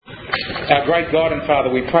Our great God and Father,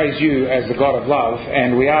 we praise you as the God of love,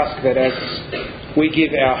 and we ask that as we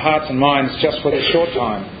give our hearts and minds just for this short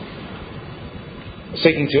time,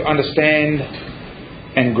 seeking to understand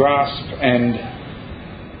and grasp and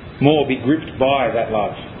more be gripped by that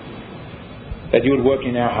love, that you would work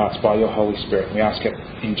in our hearts by your Holy Spirit. We ask it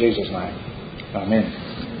in Jesus' name. Amen.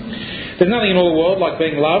 There's nothing in all the world like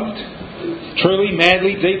being loved, truly,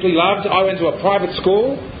 madly, deeply loved. I went to a private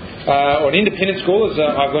school, or an independent school, as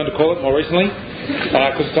I've learned to call it more recently,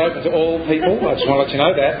 because it's open to all people. I just want to let you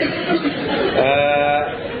know that.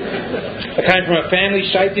 I came from a family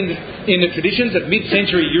shaped in the traditions of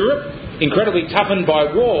mid-century Europe, incredibly toughened by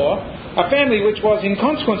war, a family which was, in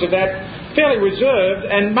consequence of that, fairly reserved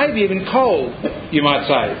and maybe even cold, you might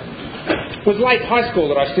say. It was late high school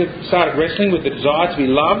that I started wrestling with the desire to be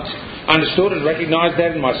loved, understood and recognised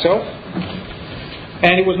that in myself.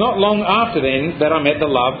 And it was not long after then that I met the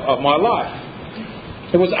love of my life.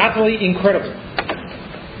 It was utterly incredible.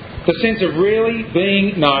 The sense of really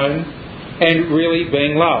being known and really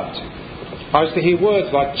being loved. I used to hear words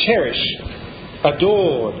like cherish,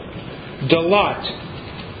 adored, delight.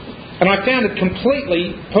 And I found it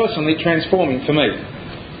completely, personally transforming for me.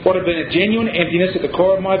 What had been a genuine emptiness at the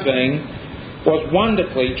core of my being was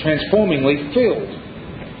wonderfully, transformingly filled.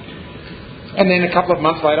 And then a couple of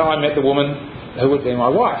months later I met the woman who would be my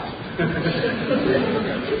wife.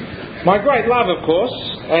 My great love, of course,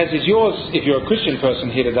 as is yours if you're a Christian person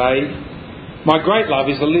here today, my great love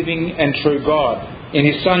is the living and true God in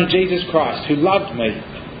His Son Jesus Christ, who loved me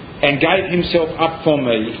and gave Himself up for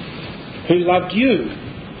me, who loved you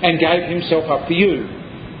and gave Himself up for you.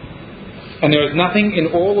 And there is nothing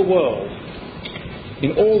in all the world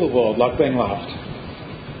like being loved.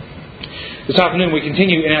 This afternoon we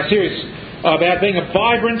continue in our series about being a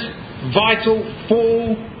vibrant, vital,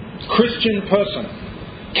 full Christian person,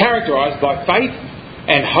 characterised by faith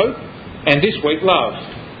and hope, and this week love.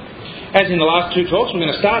 As in the last two talks, we're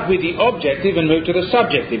going to start with the objective and move to the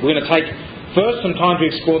subjective. We're going to take first some time to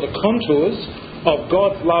explore the contours of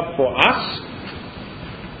God's love for us,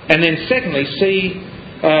 and then secondly see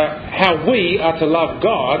how we are to love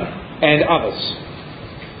God and others.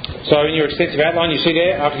 So in your extensive outline you see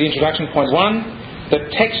there after the introduction, point 1, the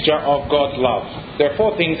texture of God's love. There are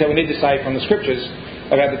 4 things that we need to say from the Scriptures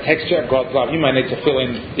about the texture of God's love. You may need to fill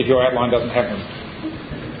in if your outline doesn't have them.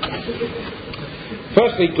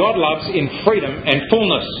 Firstly, God loves in freedom and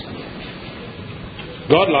fullness.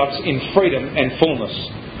 God loves in freedom and fullness.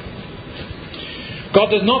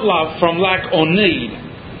 God does not love from lack or need.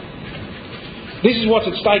 This is what's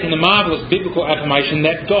at stake in the marvellous biblical affirmation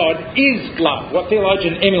that God is love. What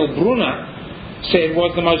theologian Emil Brunner said was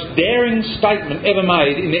the most daring statement ever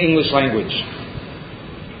made in the English language.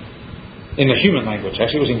 In the human language,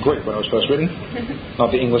 actually. It was in Greek when it was first written, not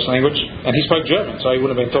the English language. And he spoke German, so he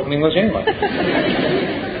wouldn't have been talking English anyway.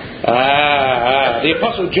 The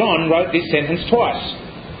Apostle John wrote this sentence twice.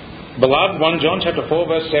 Beloved, 1 John chapter 4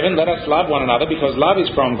 verse 7, let us love one another because love is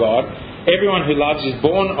from God. Everyone who loves is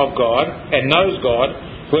born of God and knows God.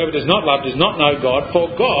 Whoever does not love does not know God, for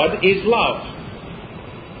God is love.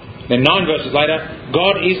 Then 9 verses later,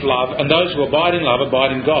 God is love, and those who abide in love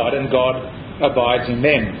abide in God, and God abides in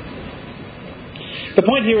them. The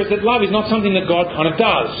point here is that love is not something that God kind of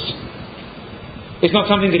does. It's not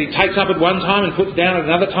something that He takes up at one time and puts down at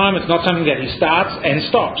another time. It's not something that He starts and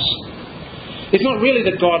stops. It's not really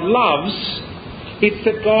that God loves, it's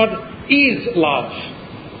that God is love.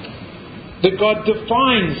 That God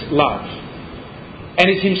defines love, and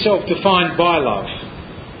is Himself defined by love.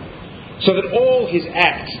 So that all His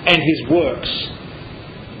acts and His works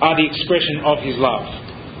are the expression of His love.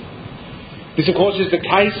 This, of course, is the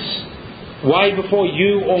case way before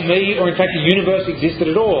you or me, or in fact the universe existed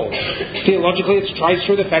at all. Theologically, it's traced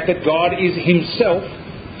through the fact that God is Himself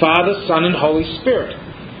Father, Son and Holy Spirit.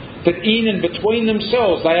 That in and between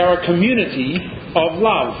themselves they are a community of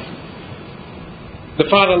love. The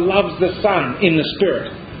Father loves the Son in the Spirit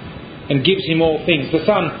and gives Him all things. The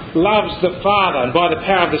Son loves the Father and by the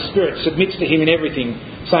power of the Spirit submits to Him in everything,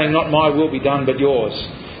 saying, not my will be done but yours.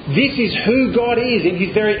 This is who God is in His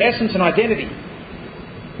very essence and identity.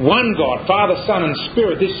 One God, Father, Son and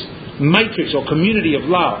Spirit, this matrix or community of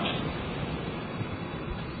love.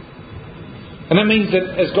 And that means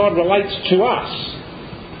that as God relates to us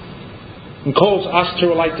and calls us to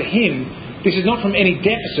relate to Him, this is not from any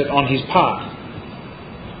deficit on His part,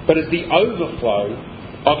 but as the overflow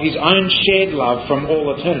of His own shared love from all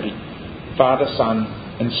eternity, Father, Son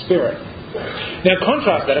and Spirit. Now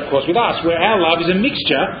contrast that, of course, with us, where our love is a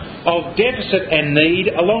mixture of deficit and need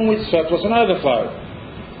along with surplus and overflow.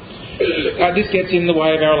 This gets in the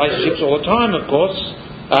way of our relationships all the time, of course.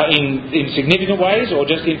 in significant ways or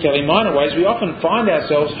just in fairly minor ways, we often find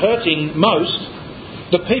ourselves hurting most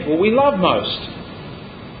the people we love most.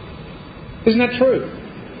 Isn't that true?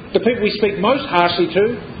 The people we speak most harshly to,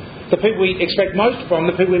 the people we expect most from,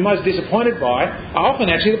 the people we're most disappointed by, are often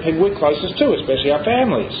actually the people we're closest to, especially our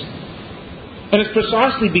families. And it's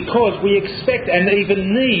precisely because we expect and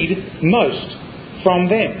even need most from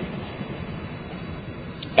them.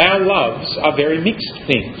 Our loves are very mixed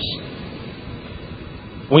things.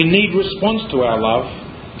 We need response to our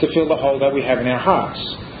love to fill the hole that we have in our hearts.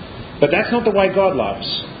 But that's not the way God loves.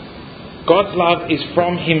 God's love is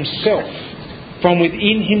from Himself, from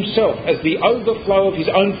within Himself, as the overflow of His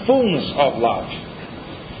own fullness of love.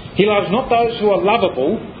 He loves not those who are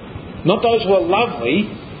lovable, not those who are lovely,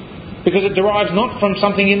 because it derives not from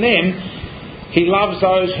something in them. He loves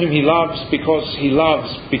those whom He loves because He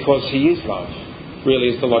is love,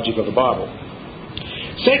 really is the logic of the Bible.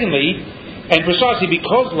 Secondly, and precisely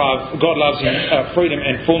because God loves in freedom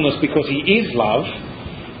and fullness because He is love,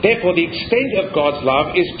 therefore the extent of God's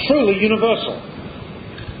love is truly universal.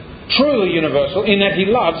 Truly universal in that He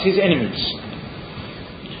loves His enemies.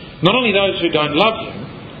 Not only those who don't love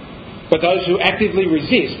Him, but those who actively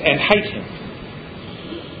resist and hate Him.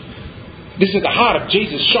 This is at the heart of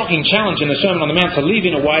Jesus' shocking challenge in the Sermon on the Mount to live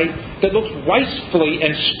in a way that looks wastefully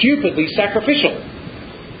and stupidly sacrificial.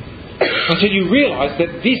 Until you realise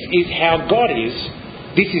that this is how God is,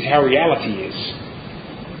 this is how reality is.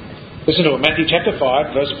 Listen to it, Matthew chapter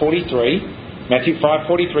 5, verse 43. Matthew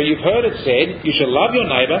 5:43, you've heard it said, you shall love your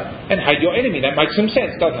neighbour and hate your enemy. That makes some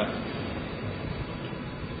sense, doesn't it?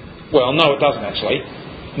 Well, no, it doesn't actually.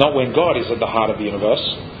 Not when God is at the heart of the universe.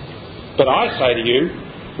 But I say to you,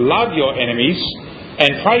 love your enemies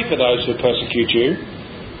and pray for those who persecute you,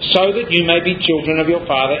 so that you may be children of your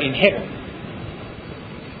Father in heaven.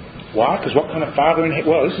 Why? Because what kind of Father in heaven?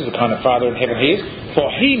 Well, this is the kind of Father in heaven He is. For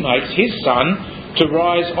He makes His sun to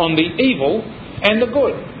rise on the evil and the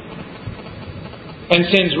good, and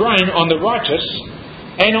sends rain on the righteous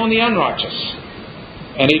and on the unrighteous,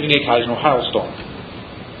 and even the occasional hailstorm.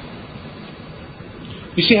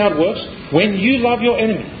 You see how it works? When you love your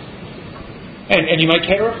enemy, and you may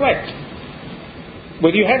care to reflect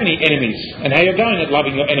whether you have any enemies and how you're going at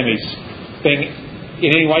loving your enemies, being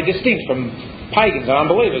in any way distinct from pagans and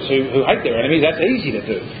unbelievers who hate their enemies. That's easy to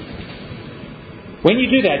do. When you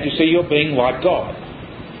do that, you see you're being like God.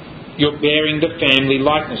 You're bearing the family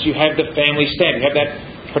likeness. You have the family stamp. You have that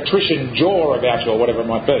patrician jaw about you, or whatever it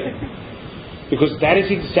might be. Because that is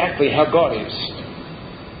exactly how God is.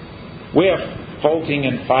 We are faulting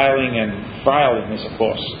and failing and frail in this, of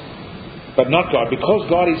course. But not God. Because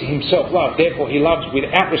God is Himself love, therefore He loves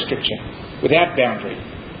without restriction, without boundary,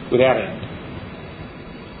 without end.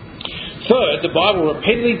 Third, the Bible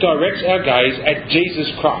repeatedly directs our gaze at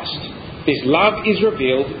Jesus Christ. This love is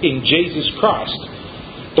revealed in Jesus Christ,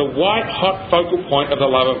 the white-hot focal point of the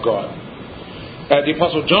love of God. The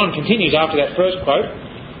Apostle John continues after that first quote,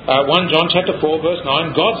 1 John chapter 4 verse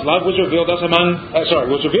 9, God's love was revealed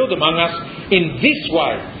among us in this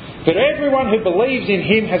way, that everyone who believes in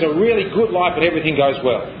Him has a really good life and everything goes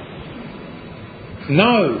well.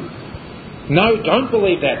 No, don't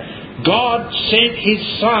believe that. God sent His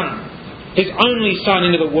Son, His only Son,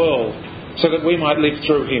 into the world so that we might live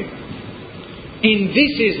through Him. In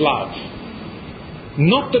this is love.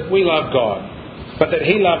 Not that we love God, but that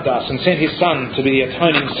He loved us and sent His Son to be the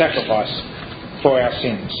atoning sacrifice for our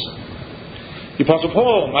sins. The Apostle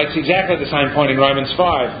Paul makes exactly the same point in Romans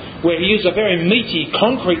 5, where he uses a very meaty,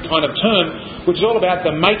 concrete kind of term, which is all about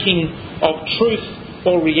the making of truth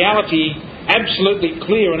or reality absolutely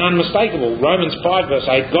clear and unmistakable. Romans 5 verse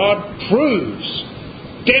 8, God proves,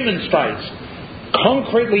 demonstrates,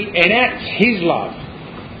 concretely enacts His love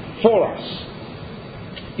for us,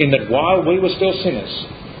 in that while we were still sinners,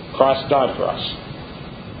 Christ died for us.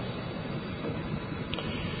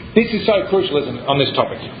 This is so crucial, isn't it, on this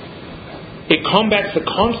topic? It combats the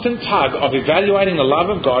constant tug of evaluating the love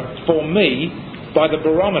of God for me by the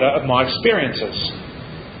barometer of my experiences.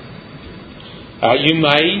 You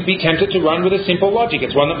may be tempted to run with a simple logic.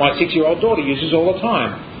 It's one that my 6-year-old daughter uses all the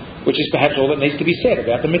time, which is perhaps all that needs to be said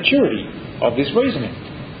about the maturity of this reasoning.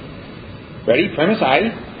 Ready? Premise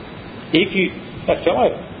A. If you... That fell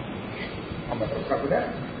over. I'm not going to fuck with that.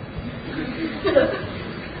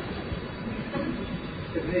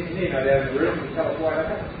 If you need no down in the room, you can tell us why that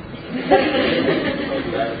happened.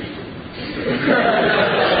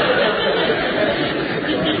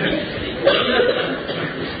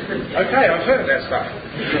 Okay, I've heard of that stuff.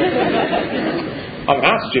 I'm an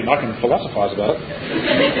art student, I can philosophise about it.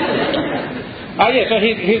 So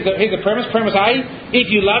here's the premise. Premise A, if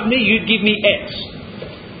you love me, you'd give me X.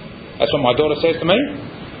 That's what my daughter says to me.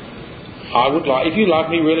 if you love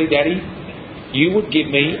me really, Daddy, you would give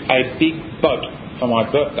me a big boat for my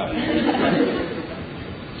birthday.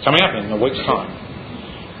 It's coming up in a week's time.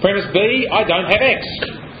 Premise B, I don't have X.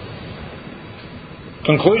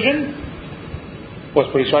 Conclusion was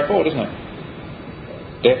pretty straightforward, isn't it?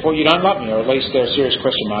 Therefore you don't love me, or at least there are serious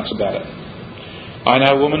question marks about it. I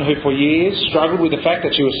know a woman who for years struggled with the fact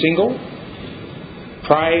that she was single,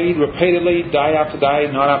 prayed repeatedly day after day,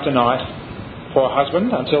 night after night for a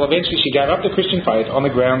husband, until eventually she gave up the Christian faith on the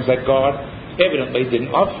grounds that God evidently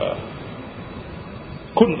didn't love her.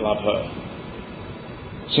 Couldn't love her,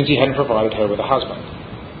 since he hadn't provided her with a husband.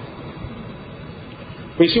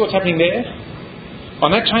 But you see what's happening there?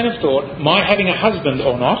 On that chain of thought, my having a husband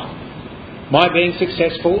or not, my being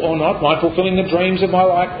successful or not, my fulfilling the dreams of my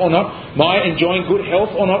life or not, my enjoying good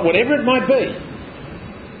health or not, whatever it might be,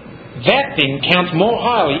 that thing counts more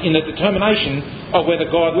highly in the determination of whether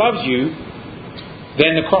God loves you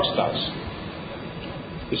than the cross does.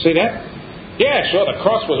 You see that? Yeah, sure, the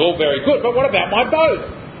cross was all very good, but what about my boat?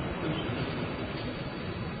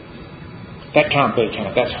 That can't be, can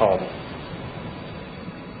it? That's horrible.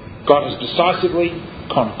 God has decisively,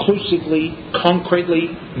 conclusively,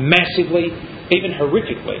 concretely, massively, even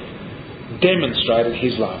horrifically demonstrated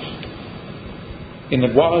his love in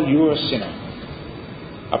that while you were a sinner,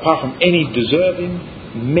 apart from any deserving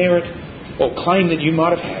merit or claim that you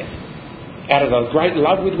might have had, out of the great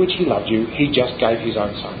love with which he loved you, he just gave his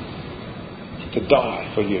own son to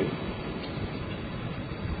die for you.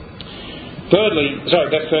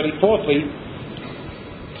 Fourthly,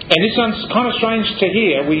 and this sounds kind of strange to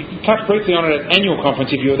hear. We touched briefly on it at annual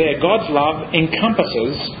conference if you were there. God's love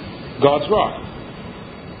encompasses God's wrath.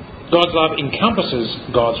 God's love encompasses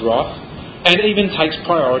God's wrath and even takes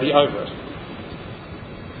priority over it.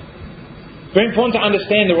 Very important to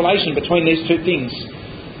understand the relation between these two things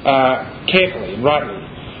carefully and rightly.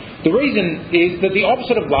 The reason is that the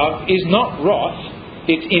opposite of love is not wrath,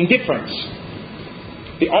 it's indifference.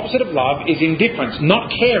 The opposite of love is indifference,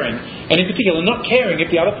 not caring, and in particular not caring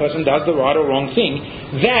if the other person does the right or wrong thing.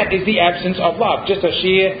 That is the absence of love, just a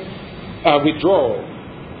sheer withdrawal.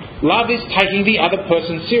 Love is taking the other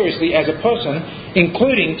person seriously as a person,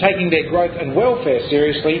 including taking their growth and welfare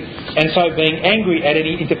seriously, and so being angry at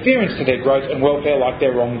any interference to their growth and welfare like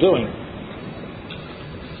their wrongdoing.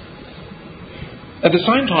 At the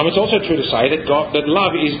same time, it's also true to say that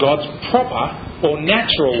love is God's proper or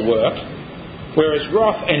natural work, whereas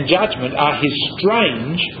wrath and judgment are his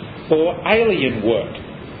strange or alien work.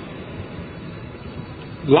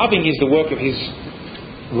 Loving is the work of his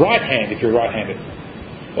right hand if you're right-handed,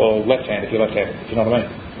 or left hand if you're left-handed, if you know what I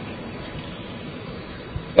mean.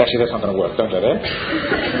 Actually, that's not going to work. Don't go there.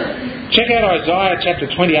 Check out Isaiah chapter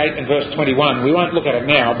 28 and verse 21. We won't look at it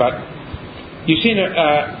now, but you've seen it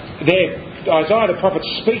there. Isaiah the prophet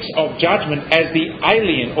speaks of judgment as the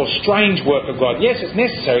alien or strange work of God. Yes, it's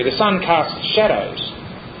necessary. The sun casts shadows.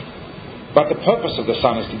 But the purpose of the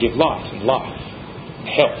sun is to give light and life,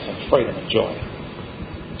 health and freedom and joy.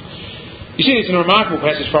 You see this in a remarkable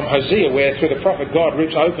passage from Hosea where through the prophet God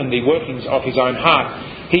rips open the workings of his own heart.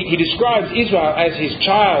 He describes Israel as his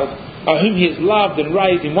child whom he has loved and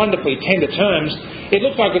raised in wonderfully tender terms. It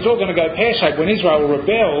looks like it's all going to go pear-shaped when Israel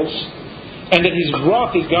rebels and that his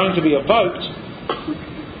wrath is going to be evoked.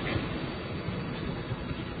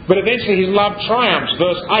 But eventually his love triumphs.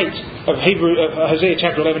 Verse 8 of Hosea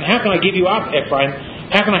chapter 11. How can I give you up, Ephraim?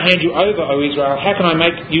 How can I hand you over, O Israel? How can I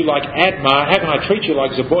make you like Admah? How can I treat you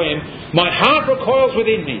like Zeboim? My heart recoils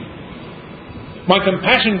within me. My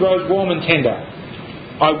compassion grows warm and tender.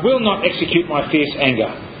 I will not execute my fierce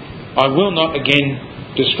anger. I will not again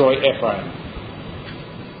destroy Ephraim.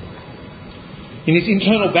 In this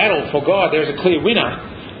internal battle for God, there is a clear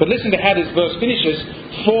winner. But listen to how this verse finishes.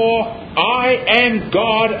 For I am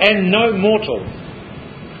God and no mortal,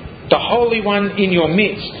 the Holy One in your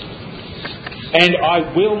midst, and I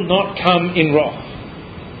will not come in wrath.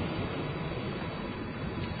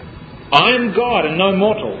 I am God and no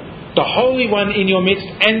mortal, the Holy One in your midst,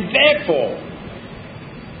 and therefore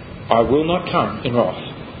I will not come in wrath.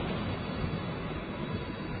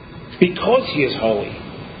 Because he is holy.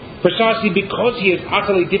 Precisely because he is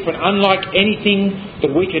utterly different, unlike anything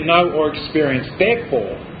that we can know or experience.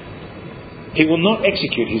 Therefore, he will not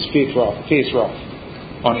execute his fierce wrath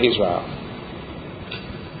on Israel.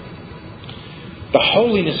 The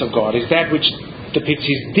holiness of God is that which depicts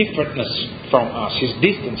his differentness from us, his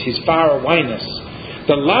distance, his far-awayness.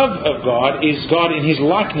 The love of God is God in his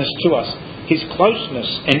likeness to us, his closeness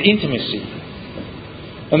and intimacy.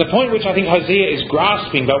 And the point which I think Hosea is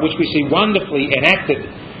grasping, but which we see wonderfully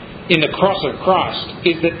enacted in the cross of Christ,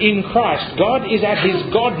 is that in Christ God is at his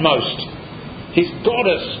Godmost, his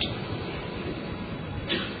Goddest,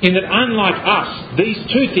 in that unlike us, these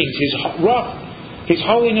two things, His wrath, His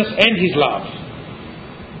holiness and His love,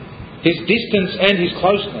 His distance and His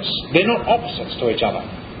closeness, they're not opposites to each other,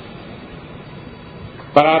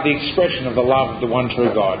 but are the expression of the love of the one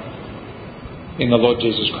true God in the Lord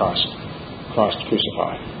Jesus Christ, Christ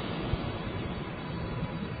crucified.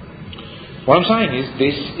 What I'm saying is,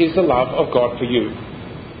 this is the love of God for you.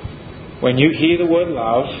 When you hear the word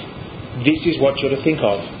love, this is what you're to think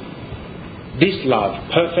of. This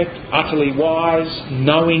love, perfect, utterly wise,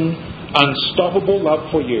 knowing, unstoppable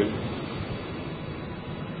love for you,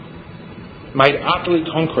 made utterly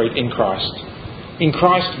concrete in Christ. In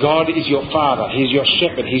Christ, God is your Father. He's your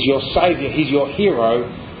shepherd. He's your Saviour. He's your hero.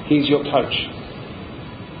 He's your coach.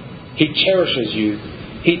 He cherishes you.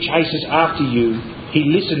 He chases after you. He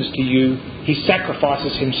listens to you. He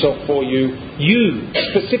sacrifices Himself for you. You,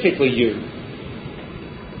 specifically you.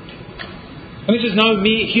 And this is no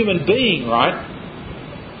mere human being, right?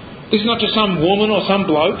 This is not just some woman or some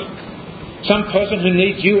bloke. Some person who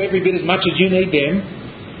needs you every bit as much as you need them.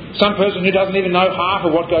 Some person who doesn't even know half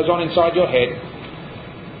of what goes on inside your head.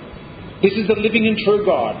 This is the living and true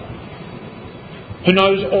God, who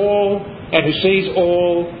knows all and who sees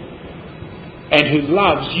all and who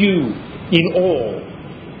loves you in all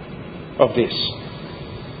of this.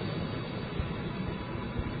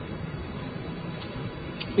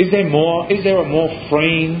 Is there a more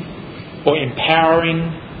freeing or empowering,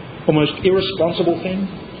 almost irresponsible thing?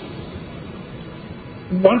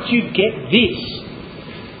 Once you get this,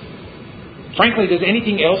 frankly, does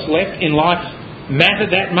anything else left in life matter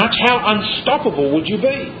that much? How unstoppable would you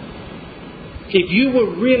be if you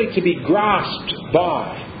were really to be grasped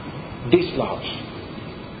by this love?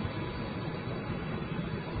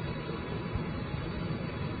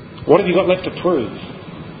 What have you got left to prove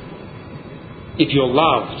if you're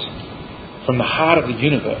loved from the heart of the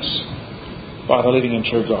universe by the living and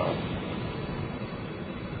true God?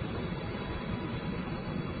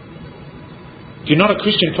 If you're not a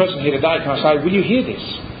Christian person here today, can I say, will you hear this?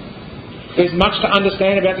 There's much to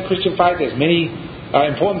understand about the Christian faith. There's many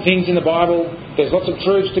important things in the Bible. There's lots of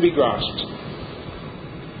truths to be grasped.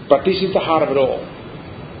 But this is the heart of it all.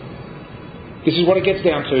 This is what it gets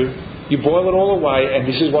down to. You boil it all away and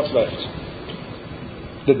this is what's left.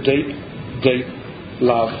 The deep, deep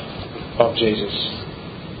love of Jesus.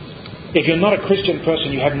 If you're not a Christian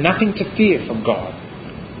person, you have nothing to fear from God.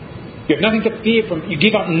 You have nothing to fear from... You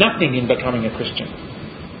give up nothing in becoming a Christian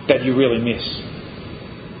that you really miss.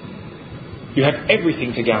 You have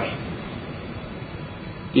everything to gain.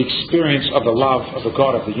 The experience of the love of the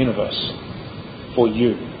God of the universe for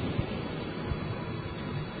you.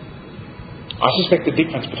 I suspect the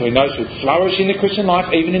difference between those who flourish in the Christian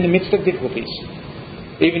life, even in the midst of difficulties,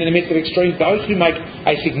 even in the midst of extremes, those who make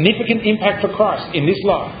a significant impact for Christ in this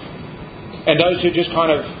life, and those who just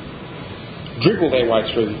kind of dribble their way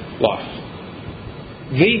through life.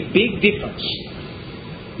 The big difference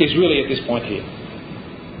is really at this point here.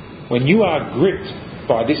 When you are gripped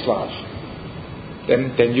by this love,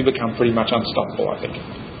 then you become pretty much unstoppable, I think.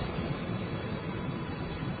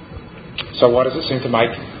 So why does it seem to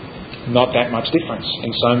make not that much difference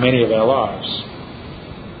in so many of our lives?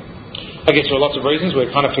 I guess there are lots of reasons.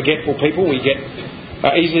 We're kind of forgetful people. We get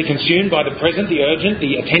easily consumed by the present, the urgent,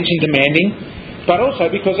 the attention demanding, but also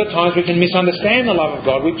because at times we can misunderstand the love of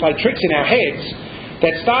God. We play tricks in our heads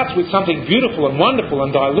that starts with something beautiful and wonderful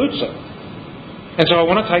and dilutes it. And so I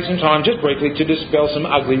want to take some time just briefly to dispel some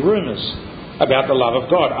ugly rumours about the love of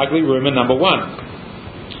God. Ugly rumour number one.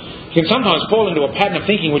 You can sometimes fall into a pattern of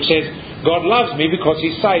thinking which says, God loves me because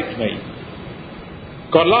He's saved me.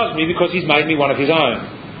 God loves me because He's made me one of His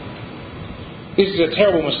own. This is a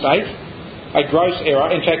terrible mistake, a gross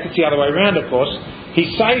error. In fact, it's the other way around, of course.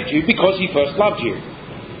 He saved you because He first loved you.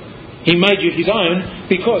 He made you His own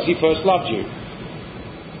because He first loved you.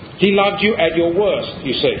 He loved you at your worst,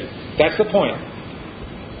 you see. That's the point.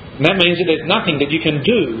 And that means that there's nothing that you can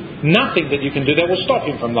do that will stop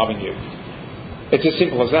Him from loving you. It's as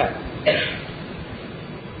simple as that.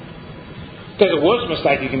 There's a worse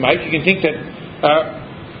mistake you can make. You can think that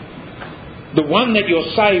the one that you're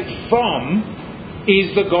saved from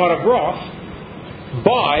is the God of wrath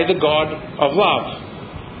by the God of love.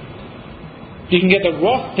 You can get the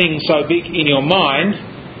wrath thing so big in your mind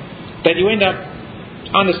that you end up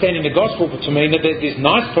understanding the gospel to mean that there's this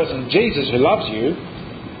nice person, Jesus, who loves you,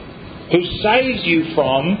 who saves you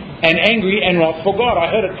from an angry and wrathful God.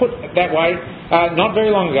 I heard it put that way not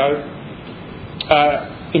very long ago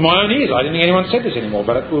in my own ears. I didn't think anyone said this anymore,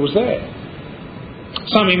 but it was there.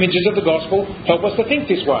 Some images of the gospel help us to think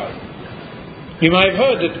this way. You may have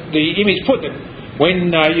heard that the image put that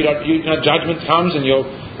when judgment comes and you're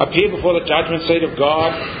appear before the judgment seat of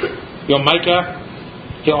God, your Maker.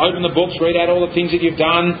 He'll open the books, read out all the things that you've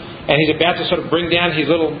done, and He's about to sort of bring down His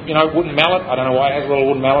little, wooden mallet. I don't know why He has a little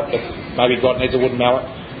wooden mallet, but maybe God needs a wooden mallet.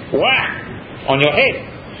 Whack! On your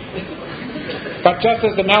head. But just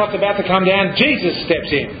as the mallet's about to come down, Jesus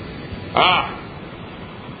steps in.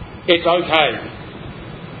 It's okay,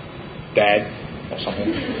 Dad, or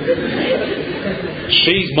something.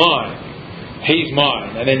 She's mine. He's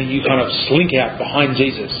mine. And then you kind of slink out behind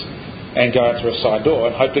Jesus and go out through a side door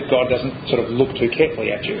and hope that God doesn't sort of look too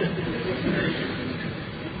carefully at you.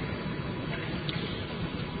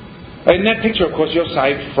 In that picture, of course, you're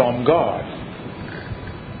saved from God.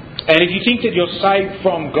 And if you think that you're saved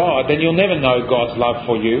from God, then you'll never know God's love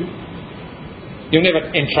for you. You'll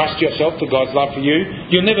never entrust yourself to God's love for you.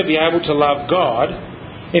 You'll never be able to love God.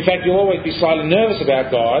 In fact, you'll always be slightly nervous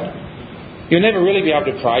about God. You'll never really be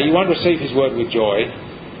able to pray. You won't receive His word with joy.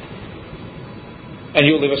 And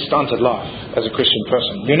you'll live a stunted life as a Christian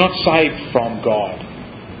person. You're not saved from God.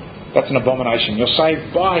 That's an abomination. You're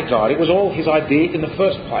saved by God. It was all His idea in the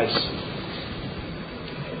first place.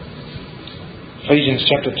 Ephesians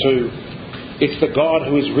chapter 2. It's the God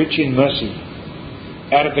who is rich in mercy,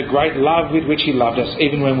 out of the great love with which He loved us,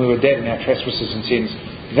 even when we were dead in our trespasses and sins.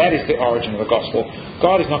 That is the origin of the gospel.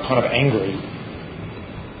 God is not kind of angry.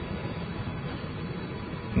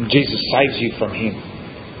 Jesus saves you from Him.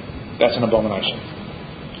 That's an abomination.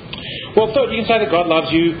 Well, third, you can say that God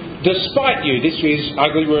loves you despite you. This is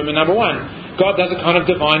ugly rumour number one. God does a kind of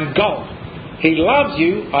divine gulp. He loves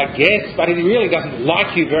you, I guess, but He really doesn't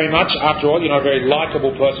like you very much. After all, you're not a very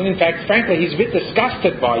likeable person. In fact, frankly, He's a bit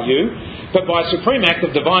disgusted by you. But by a supreme act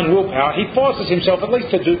of divine willpower, He forces Himself at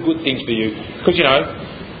least to do good things for you. Because,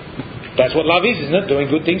 that's what love is, isn't it? Doing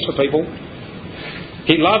good things for people.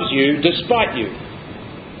 He loves you despite you.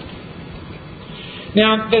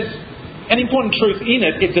 Now, there's an important truth in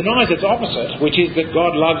it. It denies its opposite, which is that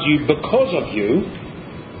God loves you because of you.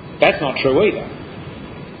 That's not true either.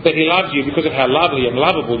 That He loves you because of how lovely and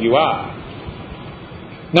lovable you are.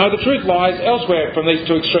 No, the truth lies elsewhere from these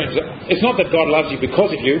two extremes. It's not that God loves you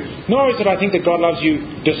because of you, nor is it I think that God loves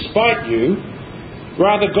you despite you.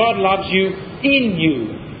 Rather, God loves you in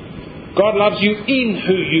you. God loves you in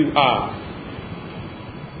who you are.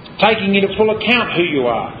 Taking into full account who you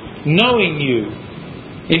are. Knowing you.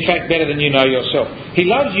 In fact, better than you know yourself. He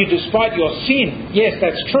loves you despite your sin. Yes,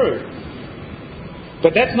 that's true.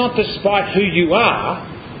 But that's not despite who you are,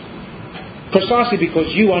 precisely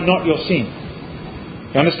because you are not your sin.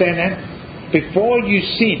 You understand that? Before you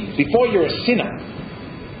sin, before you're a sinner,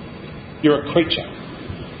 you're a creature.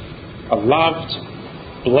 A loved,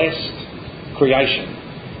 blessed creation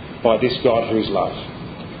by this God who is love.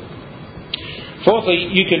 Fourthly,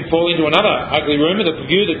 you can fall into another ugly rumour, the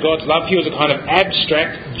view that God's love for you is a kind of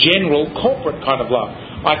abstract, general, corporate kind of love.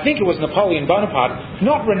 I think it was Napoleon Bonaparte,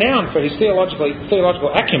 not renowned for his theological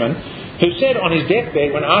acumen, who said on his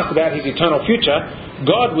deathbed when asked about his eternal future,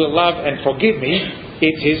 God will love and forgive me,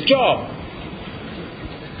 it's His job.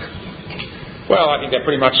 Well, I think that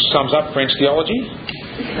pretty much sums up French theology.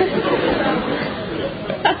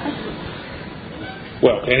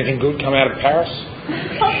 Well, can anything good come out of Paris?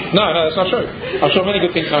 No, that's not true. I'm sure many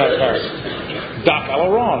good things come out of Paris. Duck à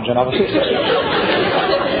l'orange and other things.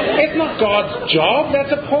 It's not God's job. That's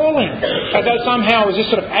appalling. As though somehow it was this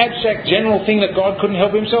sort of abstract general thing that God couldn't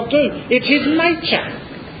help Himself do. It's His nature.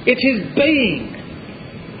 It's His being.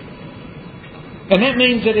 And that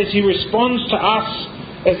means that as He responds to us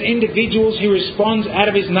as individuals, He responds out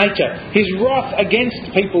of His nature. His wrath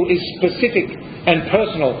against people is specific and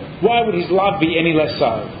personal. Why would His love be any less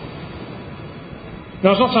so?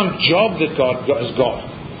 Now, it's not some job that God has got.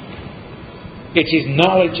 It's His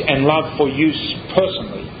knowledge and love for you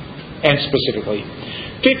personally and specifically.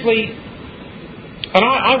 Fifthly, and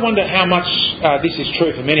I wonder how much this is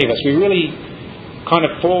true for many of us. We really kind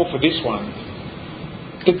of fall for this one.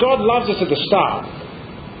 That God loves us at the start.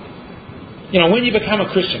 When you become a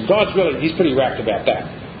Christian, He's pretty rapt about that.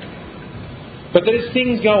 But that as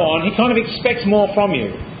things go on, He kind of expects more from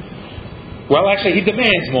you. Well, actually, He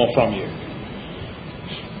demands more from you.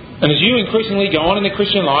 And as you increasingly go on in the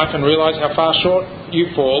Christian life and realise how far short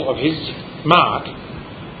you fall of His mark,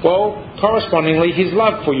 well, correspondingly, His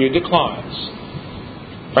love for you declines.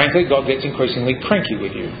 Frankly, God gets increasingly cranky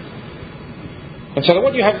with you. And so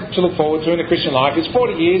what you have to look forward to in the Christian life is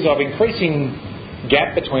 40 years of increasing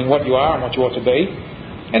gap between what you are and what you ought to be,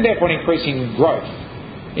 and therefore an increasing growth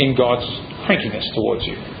in God's crankiness towards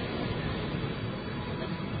you.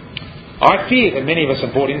 I fear that many of us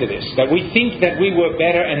have bought into this, that we think that we were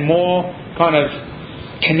better and more kind of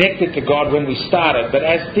connected to God when we started, but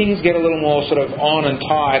as things get a little more sort of on and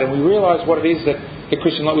tired and we realise what it is that the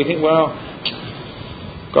Christian life, we think, well,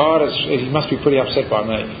 God, he must be pretty upset by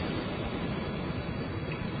me.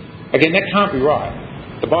 Again, that can't be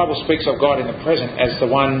right. The Bible speaks of God in the present as the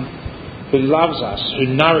one who loves us,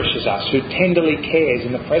 who nourishes us, who tenderly cares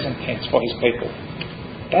in the present tense for his people.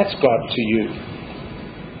 That's God to you.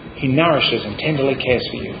 He nourishes and tenderly cares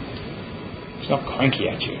for you. He's not cranky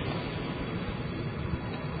at you.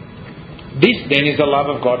 This then is the love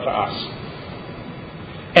of God for us.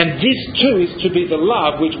 And this too is to be the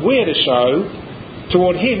love which we're to show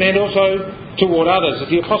toward him and also toward others. As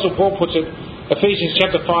the Apostle Paul puts it, Ephesians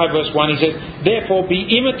chapter 5 verse 1, he says, therefore be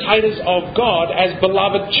imitators of God as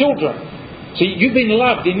beloved children. See, you've been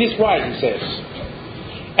loved in this way, he says.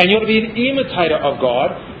 And you ought to be an imitator of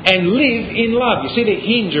God and live in love. You see the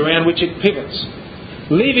hinge around which it pivots.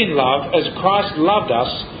 Live in love as Christ loved us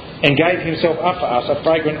and gave himself up for us, a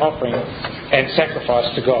fragrant offering and sacrifice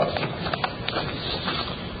to God.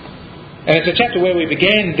 And it's a chapter where we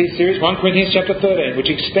began this series, 1 Corinthians chapter 13,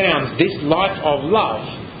 which expounds this life of love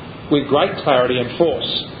with great clarity and force.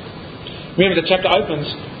 Remember, the chapter opens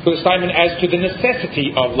with a statement as to the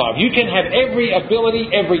necessity of love. You can have every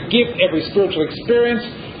ability, every gift, every spiritual experience,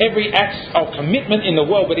 every act of commitment in the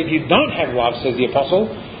world, but if you don't have love, says the Apostle,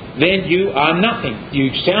 then you are nothing.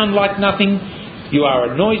 You sound like nothing. You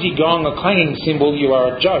are a noisy gong, a clanging cymbal. You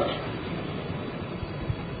are a joke.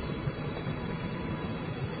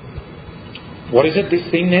 What is it, this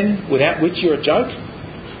thing then, without which you're a joke?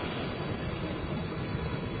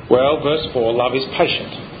 Well, verse 4, love is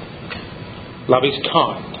patient. Love is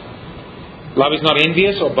kind. Love is not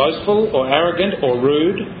envious or boastful or arrogant or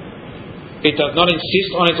rude. It does not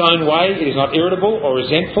insist on its own way. It is not irritable or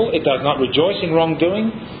resentful. It does not rejoice in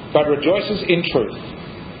wrongdoing, but rejoices in truth.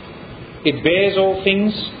 It bears all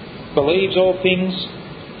things, believes all things,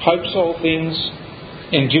 hopes all things,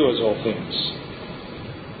 endures all things.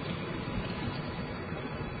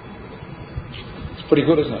 It's pretty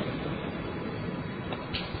good, isn't it?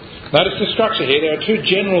 Notice the structure here. There are 2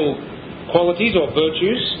 general qualities or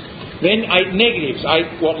virtues, then 8 negatives,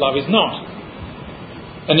 8 what love is not.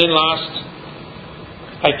 And then last,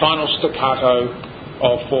 a final staccato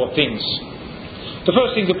of 4 things. The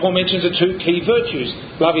first thing that Paul mentions are 2 key virtues.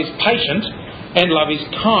 Love is patient and love is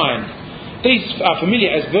kind. These are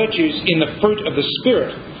familiar as virtues in the fruit of the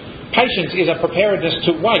Spirit. Patience is a preparedness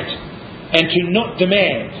to wait and to not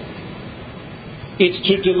demand. It's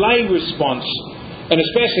to delay response, and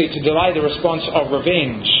especially to delay the response of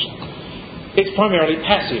revenge. It's primarily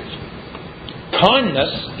passive.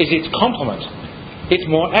 Kindness is its complement. It's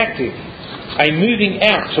more active, a moving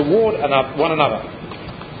out toward one another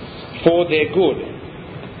for their good.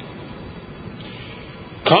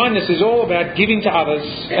 Kindness is all about giving to others,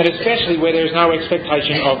 and especially where there is no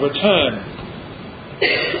expectation of return.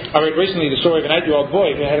 I read recently the story of an 8-year-old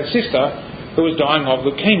boy who had a sister who was dying of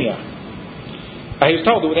leukemia. He was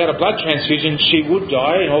told that without a blood transfusion she would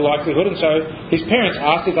die in all likelihood, and so his parents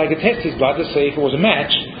asked if they could test his blood to see if it was a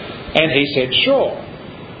match, and he said sure.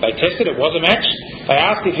 They tested, it was a match. They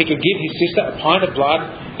asked if he could give his sister a pint of blood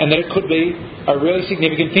and that it could be a really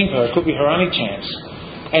significant thing for her, it could be her only chance.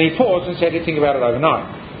 And he paused and said he'd think about it overnight.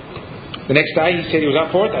 The next day he said he was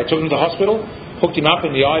up for it. They took him to the hospital, hooked him up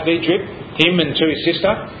in the IV drip, him and to his sister,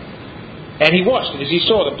 and he watched as he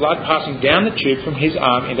saw the blood passing down the tube from his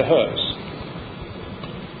arm into hers.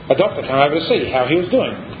 A doctor came over to see how he was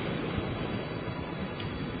doing.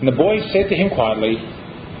 And the boy said to him quietly,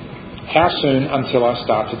 how soon until I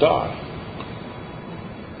start to die?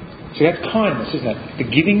 See, that's kindness, isn't it? The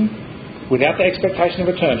giving without the expectation of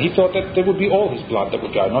return. He thought that there would be all his blood that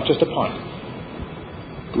would go, not just a pint.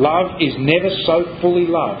 Love is never so fully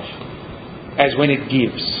love as when it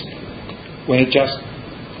gives, when it just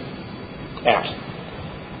out.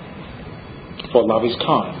 For love is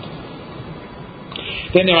kind.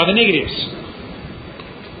 Then there are the negatives.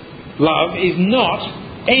 Love is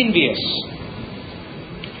not envious.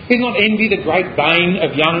 Is not envy the great bane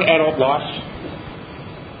of young adult life?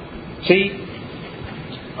 See,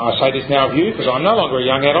 I say this now of you because I'm no longer a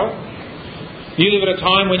young adult. You live at a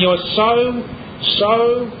time when you are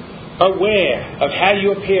so aware of how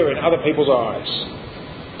you appear in other people's eyes.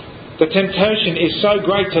 The temptation is so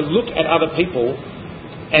great to look at other people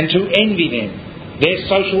and to envy them. Their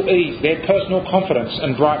social ease, their personal confidence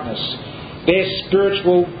and brightness, their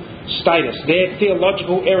spiritual status, their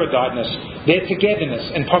theological eruditeness, their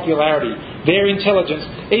togetherness and popularity, their intelligence,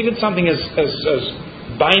 even something as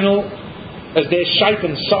banal as their shape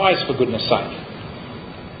and size, for goodness sake.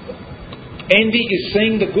 Envy is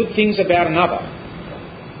seeing the good things about another,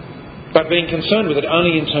 but being concerned with it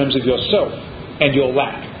only in terms of yourself and your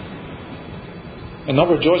lack, and not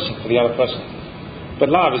rejoicing for the other person. But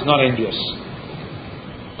love is not envious.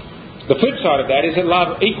 The flip side of that is that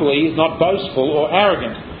love equally is not boastful or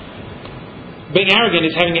arrogant. Being arrogant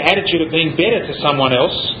is having the attitude of being better to someone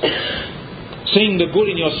else, seeing the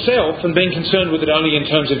good in yourself and being concerned with it only in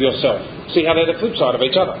terms of yourself. See how they're the flip side of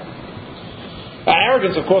each other.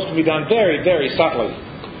 Arrogance, of course, can be done very, very subtly.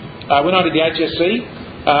 When I did the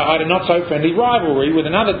HSC, I had a not-so-friendly rivalry with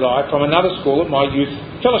another guy from another school at my youth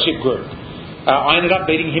fellowship group. I ended up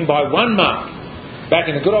beating him by 1 mark. Back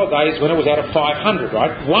in the good old days when it was out of 500,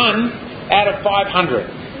 right? 1 out of 500.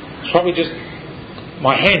 It's probably just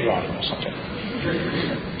my handwriting or something.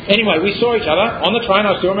 Anyway, we saw each other on the train.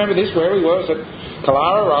 I still remember this, where we were. It was at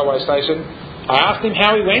Kalara railway station. I asked him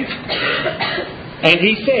how he went, and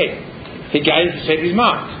he said his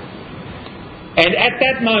mark. And at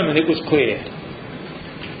that moment it was clear.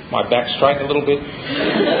 My back straightened a little bit.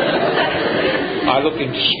 I looked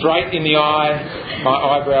him straight in the eye. My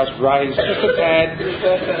eyebrows raised just a tad.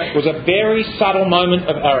 It was a very subtle moment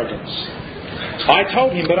of arrogance. I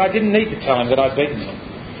told him, but I didn't need to tell him that I'd beaten him.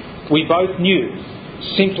 We both knew,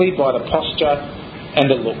 simply by the posture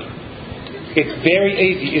and the look. It's very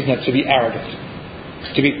easy, isn't it, to be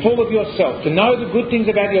arrogant, to be full of yourself, to know the good things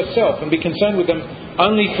about yourself and be concerned with them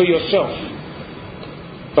only for yourself.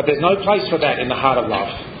 But there's no place for that in the heart of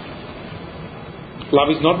love. Love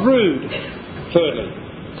is not rude. Thirdly,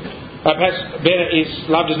 perhaps better is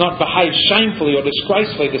love does not behave shamefully or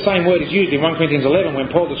disgracefully. The same word is used in 1 Corinthians 11 when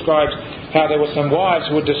Paul describes how there were some wives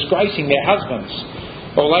who were disgracing their husbands.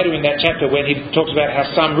 Or later in that chapter when he talks about how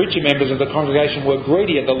some richer members of the congregation were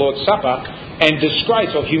greedy at the Lord's Supper and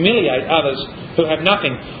disgrace or humiliate others who have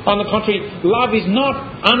nothing. On the contrary, love is not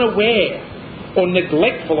unaware or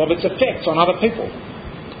neglectful of its effects on other people.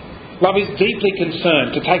 Love is deeply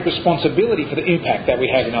concerned to take responsibility for the impact that we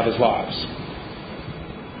have in others' lives.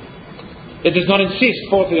 It does not insist,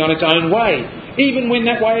 fourthly, on its own way, even when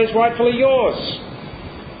that way is rightfully yours.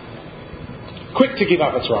 Quick to give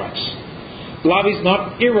up its rights. Love is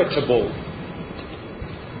not irritable.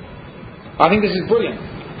 I think this is brilliant.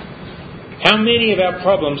 How many of our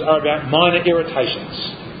problems are about minor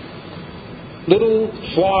irritations? Little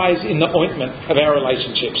flies in the ointment of our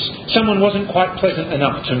relationships. Someone wasn't quite pleasant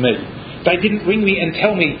enough to me. They didn't ring me and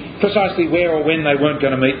tell me precisely where or when they weren't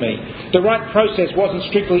going to meet me. The right process wasn't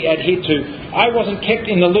strictly adhered to. I wasn't kept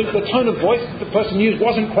in the loop. The tone of voice that the person used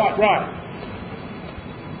wasn't quite right.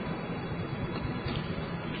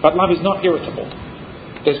 But love is not irritable.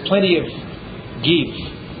 There's plenty of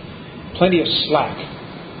give, plenty of slack,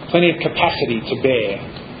 plenty of capacity to bear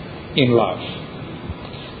in love.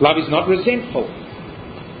 Love is not resentful,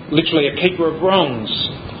 literally a keeper of wrongs.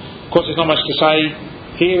 Of course, there's not much to say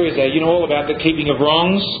here, is there? You know all about the keeping of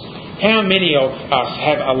wrongs. How many of us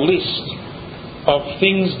have a list of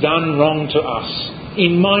things done wrong to us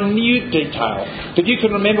in minute detail that you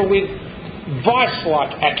can remember with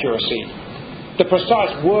vice-like accuracy? The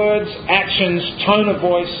precise words, actions, tone of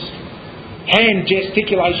voice, hand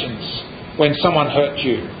gesticulations when someone hurt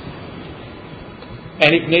you.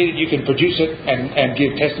 And if needed, you can produce it and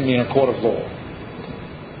give testimony in a court of law.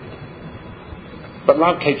 But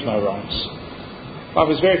love keeps no wrongs. Love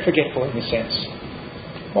is very forgetful in this sense.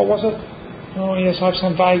 What was it? Oh yes, I have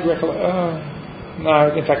some vague recollection.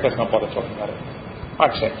 No, in fact, let's not bother talking about it. I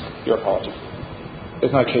accept your apology.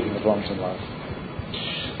 There's no keeping of wrongs in love.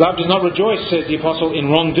 Love does not rejoice, says the Apostle, in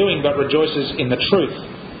wrongdoing, but rejoices in the truth.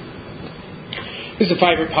 This is a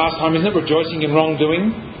favourite pastime, isn't it? Rejoicing in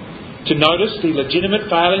wrongdoing. To notice the legitimate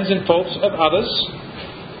failings and faults of others,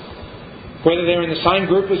 whether they're in the same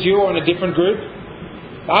group as you or in a different group.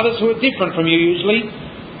 Others who are different from you usually.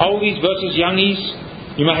 Oldies versus youngies.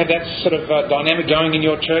 You may have that sort of dynamic going in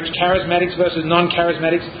your church. Charismatics versus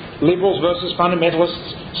non-charismatics. Liberals versus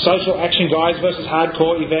fundamentalists. Social action guys versus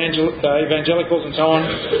hardcore evangelicals and so on.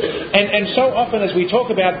 And so often as we talk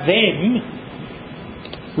about them,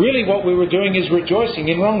 really what we were doing is rejoicing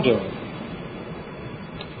in wrongdoing.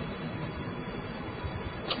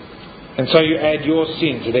 And so you add your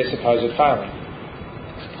sin to their supposed failing.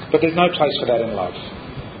 But there's no place for that in love.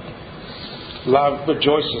 Love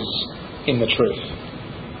rejoices in the truth.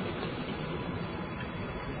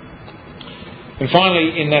 And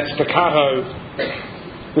finally, in that staccato,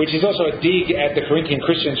 which is also a dig at the Corinthian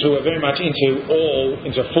Christians who were very much into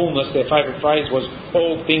fullness, their favourite phrase was,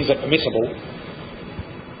 all things are permissible.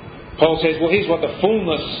 Paul says, well, here's what the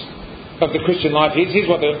fullness of the Christian life is. Here's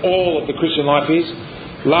what the all of the Christian life is.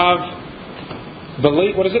 Love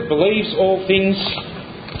believes all things,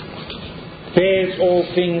 bears all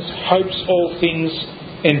things, hopes all things,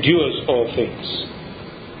 endures all things.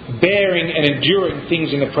 Bearing and enduring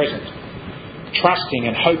things in the present. Trusting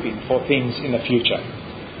and hoping for things in the future.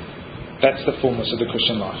 That's the fullness of the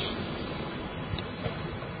Christian life.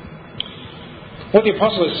 What the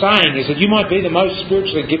apostle is saying is that you might be the most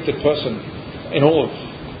spiritually gifted person in all of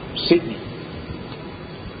Sydney.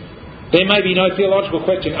 There may be no theological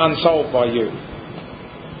question unsolved by you.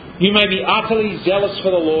 You may be utterly zealous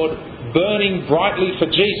for the Lord, burning brightly for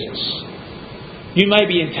Jesus. You may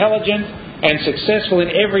be intelligent and successful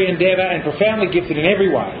in every endeavour and profoundly gifted in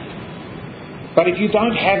every way. But if you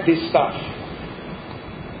don't have this stuff,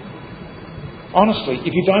 honestly,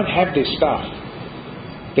 if you don't have this stuff,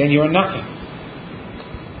 then you're nothing.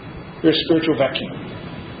 You're a spiritual vacuum.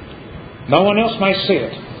 No one else may see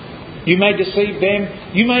it. You may deceive them.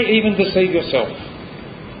 You may even deceive yourself.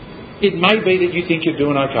 It may be that you think you're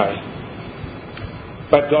doing okay.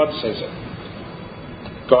 But God says it.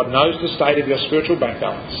 God knows the state of your spiritual bank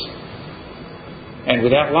balance. And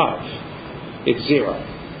without love, it's zero.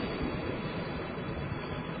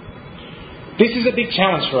 This is a big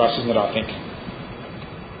challenge for us, isn't it, I think?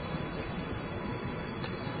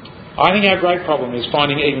 I think our great problem is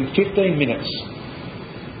finding even 15 minutes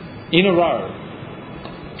in a row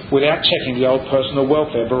without checking the old personal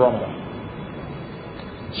welfare barometer.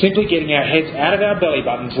 Simply getting our heads out of our belly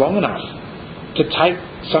buttons long enough to take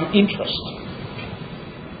some interest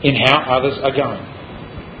in how others are going.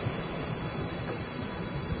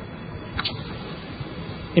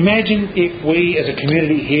 Imagine if we as a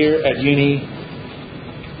community here at uni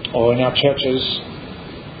or in our churches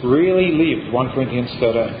really lived 1 Corinthians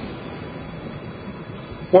 13.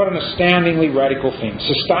 What an astoundingly radical thing.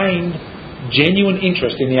 Sustained, genuine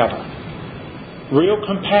interest in the other. Real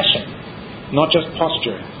compassion, not just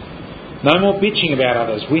posturing. No more bitching about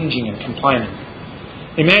others, whinging and complaining.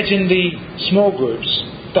 Imagine the small groups,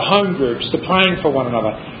 the home groups, the praying for one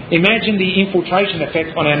another. Imagine the infiltration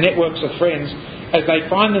effect on our networks of friends as they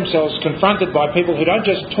find themselves confronted by people who don't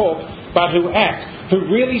just talk, but who act, who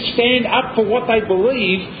really stand up for what they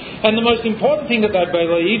believe. And the most important thing that they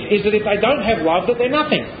believe is that if they don't have love, that they're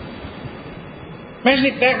nothing. Imagine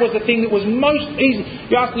if that was the thing that was most easy.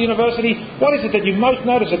 You ask the university, what is it that you most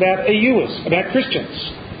notice about EUers, about Christians?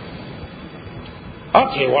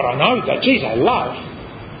 I'll tell you what I know, that geez, they love.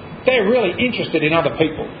 They're really interested in other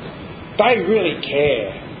people. They really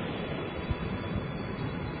care.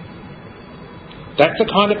 That's the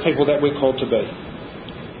kind of people that we're called to be.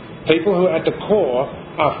 People who at the core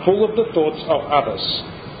are full of the thoughts of others,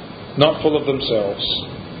 not full of themselves.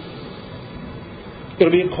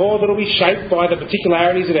 It'll be a core that will be shaped by the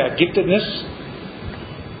particularities of our giftedness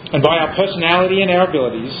and by our personality and our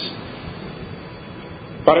abilities,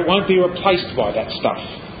 but it won't be replaced by that stuff.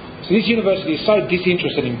 So this university is so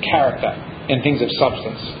disinterested in character and things of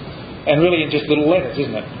substance, and really in just little letters,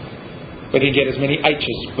 isn't it? But you get as many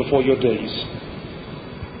H's before your D's.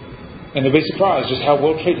 And you'll be surprised just how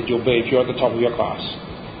well treated you'll be if you're at the top of your class.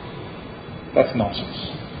 That's nonsense.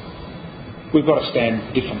 We've got to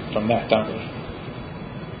stand different from that, don't we?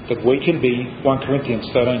 That we can be 1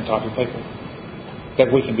 Corinthians 13 type of people.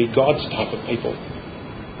 That we can be God's type of people.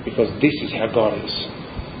 Because this is how God is.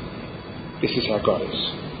 This is how God is.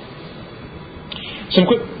 Some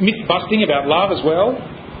quick myth busting about love as well.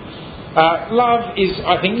 Love is,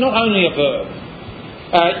 I think, not only a verb.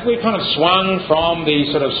 We've kind of swung from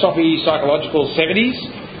the sort of soppy psychological 70s,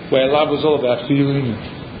 where love was all about feeling.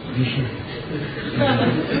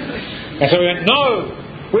 And so we went, no,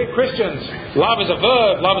 we're Christians. Love is a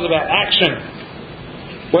verb. Love is about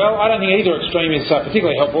action. Well, I don't think either extreme is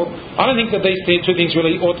particularly helpful. I don't think that these two things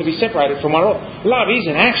really ought to be separated from one another. Love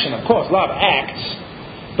is an action, of course. Love acts.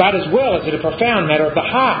 But as well as it a profound matter of the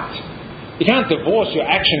heart. You can't divorce your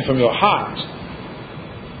action from your heart.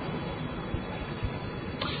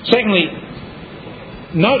 Secondly,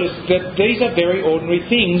 notice that these are very ordinary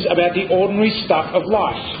things about the ordinary stuff of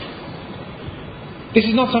life. This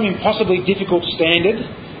is not some impossibly difficult standard,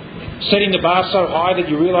 setting the bar so high that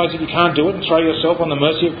you realise that you can't do it and throw yourself on the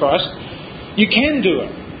mercy of Christ. You can do it.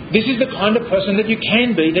 This is the kind of person that you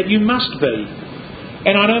can be, that you must be.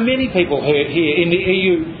 And I know many people here in the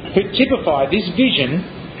EU who typify this vision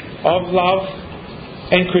of love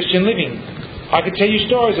and Christian living. I could tell you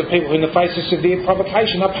stories of people who in the face of severe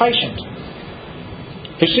provocation are patient,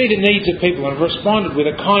 who see the needs of people and have responded with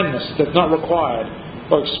a kindness that's not required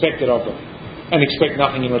or expected of them, and expect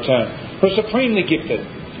nothing in return, who are supremely gifted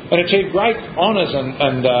and achieve great honours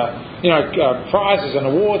and prizes and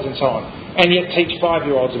awards and so on, and yet teach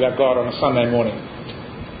 5-year-olds about God on a Sunday morning.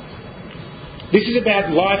 This is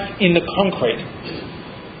about life in the concrete,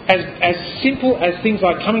 as simple as things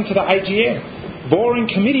like coming to the AGM, boring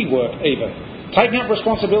committee work even. Taking up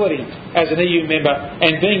responsibility as an EU member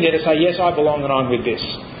and being there to say, yes, I belong and I'm with this.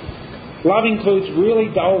 Love includes really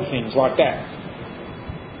dull things like that.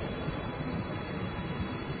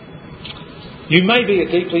 You may be a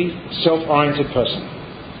deeply self-oriented person.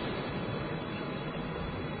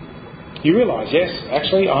 You realise, yes,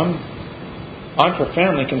 actually I'm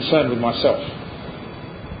profoundly concerned with myself.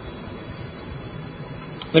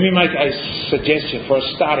 Let me make a suggestion for a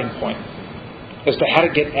starting point as to how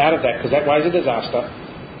to get out of that, because that way is a disaster.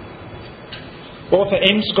 Author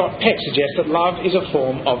M. Scott Peck suggests that love is a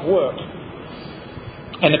form of work.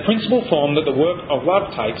 And the principal form that the work of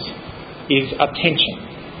love takes is attention.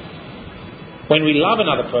 When we love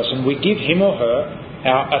another person, we give him or her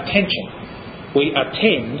our attention. We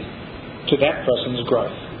attend to that person's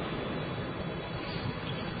growth.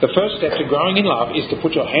 The first step to growing in love is to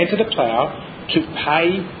put your hand to the plough, to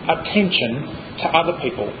pay attention to other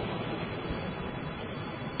people,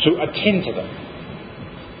 to attend to them,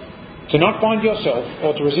 to not find yourself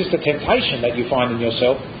or to resist the temptation that you find in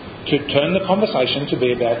yourself to turn the conversation to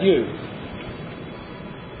be about you.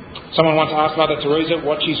 Someone once asked Mother Teresa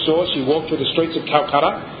what she saw. She walked through the streets of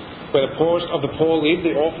Calcutta, where the poorest of the poor live,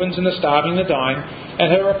 the orphans and the starving, the dying, and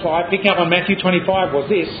her reply, picking up on Matthew 25, was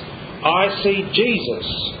this: I see Jesus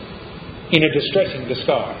in a distressing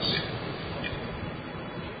disguise.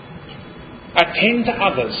 Attend to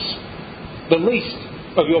others, the least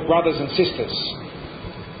of your brothers and sisters,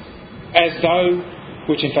 as though,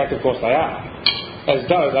 which in fact of course they are, as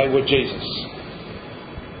though they were Jesus.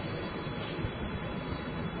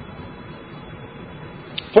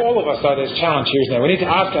 For all of us, though, there's challenge here, isn't there? We need to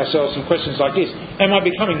ask ourselves some questions like this. Am I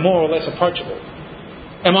becoming more or less approachable?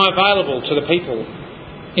 Am I available to the people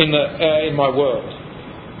in my world?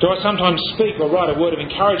 Do I sometimes speak or write a word of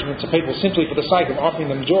encouragement to people simply for the sake of offering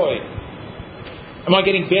them joy? Am I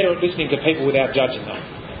getting better at listening to people without judging them?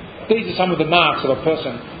 These are some of the marks of a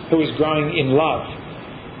person who is growing in love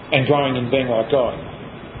and growing in being like God.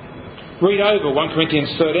 Read over 1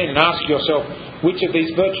 Corinthians 13 and ask yourself which of these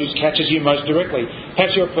virtues catches you most directly.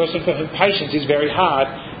 Perhaps you're a person for whom patience is very hard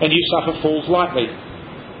and you suffer fools lightly.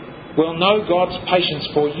 Well, know God's patience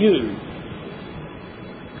for you.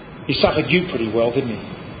 He suffered you pretty well, didn't he?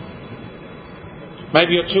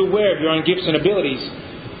 Maybe you're too aware of your own gifts and abilities.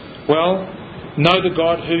 Well, know the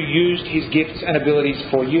God who used his gifts and abilities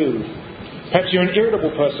for you. Perhaps you're an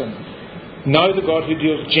irritable person. Know the God who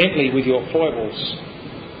deals gently with your foibles.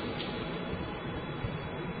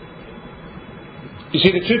 You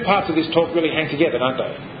see, the two parts of this talk really hang together, don't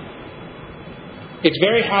they? It's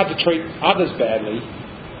very hard to treat others badly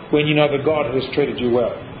when you know the God who has treated you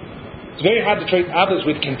well. It's very hard to treat others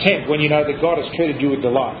with contempt when you know that God has treated you with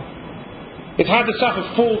delight. It's hard to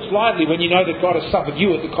suffer fools lightly when you know that God has suffered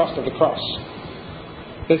you at the cost of the cross.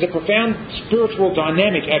 There's a profound spiritual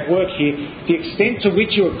dynamic at work here. The extent to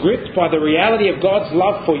which you are gripped by the reality of God's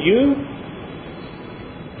love for you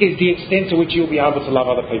is the extent to which you'll be able to love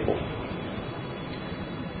other people.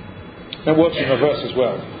 That works in reverse as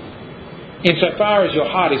well. Insofar as your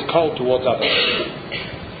heart is cold towards others,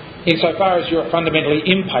 insofar as you're a fundamentally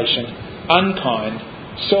impatient, unkind,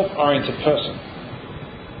 self-oriented person,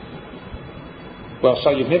 well,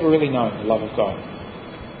 so you've never really known the love of God.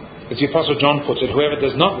 As the Apostle John puts it, whoever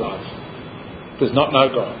does not love does not know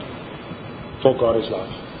God, for God is love.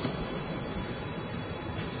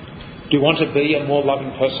 Do you want to be a more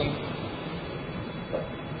loving person?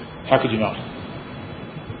 How could you not?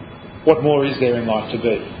 What more is there in life to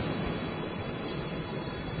be?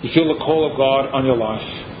 You feel the call of God on your life.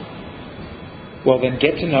 Well, then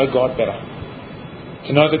get to know God better.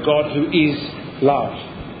 To know the God who is love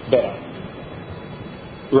better.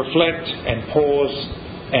 Reflect and pause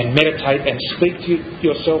and meditate and speak to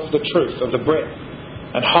yourself the truth of the breadth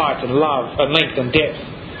and height and love and length and depth,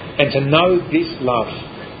 and to know this love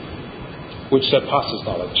which surpasses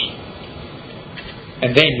knowledge.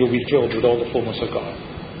 And then you'll be filled with all the fullness of God.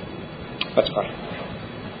 Let's pray.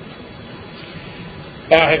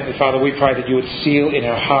 Our Heavenly Father, we pray that you would seal in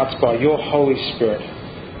our hearts by your Holy Spirit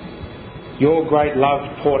your great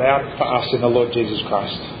love poured out for us in the Lord Jesus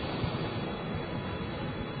Christ.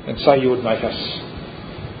 And so you would make us,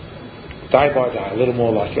 day by day, a little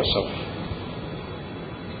more like yourself.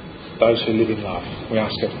 Those who live in love. We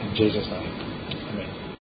ask it in Jesus' name.